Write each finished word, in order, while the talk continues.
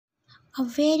A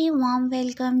very warm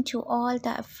welcome to all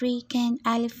the African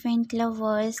elephant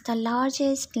lovers, the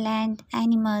largest land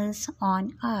animals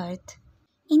on earth.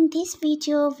 In this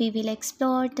video, we will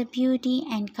explore the beauty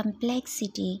and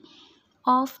complexity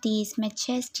of these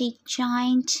majestic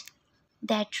giants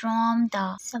that roam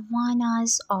the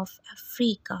savannas of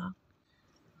Africa.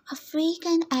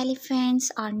 African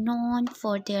elephants are known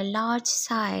for their large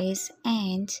size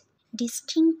and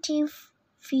distinctive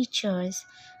features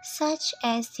such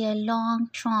as their long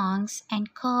trunks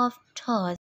and curved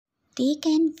toes. They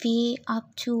can weigh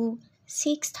up to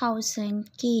 6,000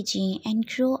 kg and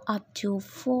grow up to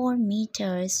 4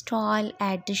 meters tall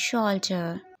at the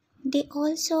shoulder. They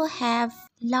also have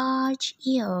large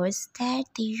ears that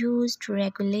they use to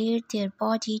regulate their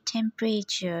body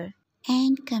temperature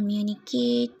and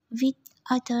communicate with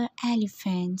other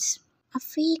elephants.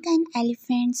 African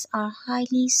elephants are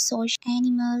highly social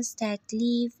animals that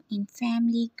live in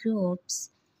family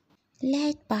groups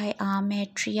led by a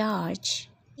matriarch.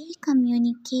 They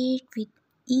communicate with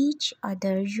each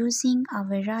other using a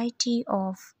variety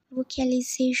of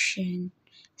vocalization,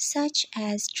 such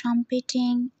as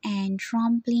trumpeting and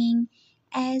rumbling,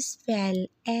 as well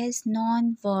as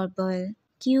non-verbal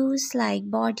cues like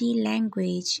body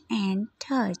language and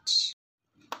touch.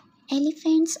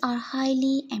 Elephants are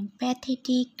highly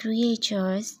empathetic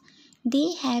creatures.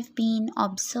 They have been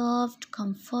observed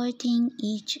comforting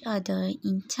each other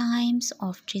in times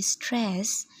of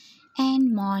distress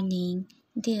and mourning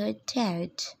their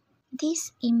dead.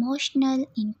 This emotional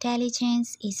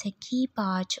intelligence is a key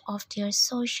part of their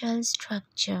social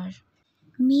structure.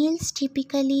 Males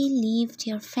typically leave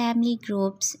their family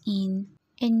groups in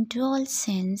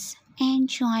adolescence and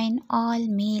join all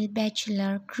male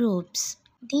bachelor groups.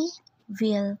 They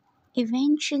will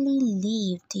eventually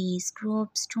leave these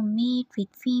groups to mate with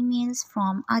females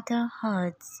from other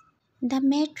herds. The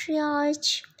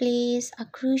matriarch plays a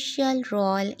crucial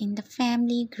role in the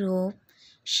family group.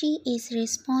 She is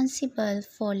responsible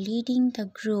for leading the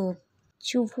group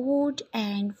to wood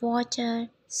and water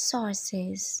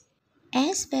sources,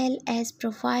 as well as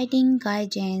providing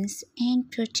guidance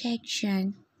and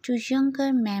protection to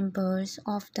younger members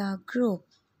of the group.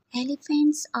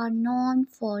 Elephants are known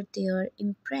for their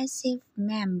impressive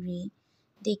memory.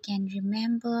 They can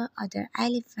remember other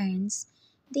elephants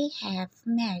they have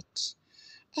met,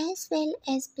 as well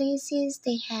as places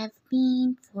they have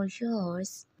been for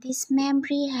years. This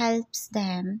memory helps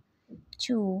them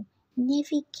to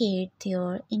navigate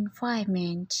their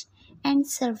environment and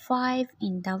survive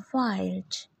in the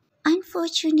wild.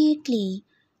 Unfortunately,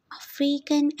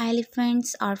 African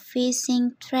elephants are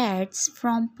facing threats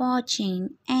from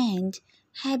poaching and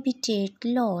habitat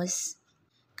loss.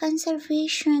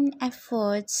 Conservation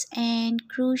efforts are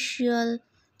crucial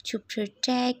to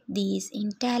protect these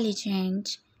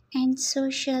intelligent and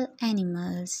social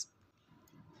animals.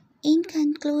 In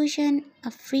conclusion,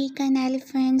 African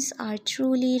elephants are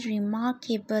truly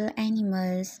remarkable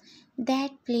animals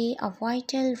that play a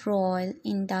vital role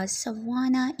in the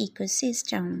savanna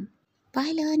ecosystem.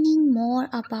 By learning more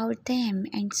about them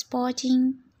and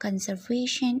supporting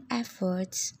conservation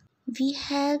efforts, we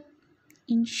help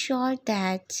ensure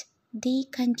that they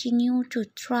continue to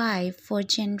thrive for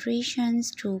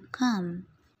generations to come.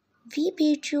 We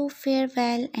bid you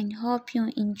farewell and hope you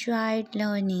enjoyed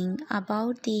learning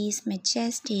about these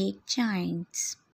majestic giants.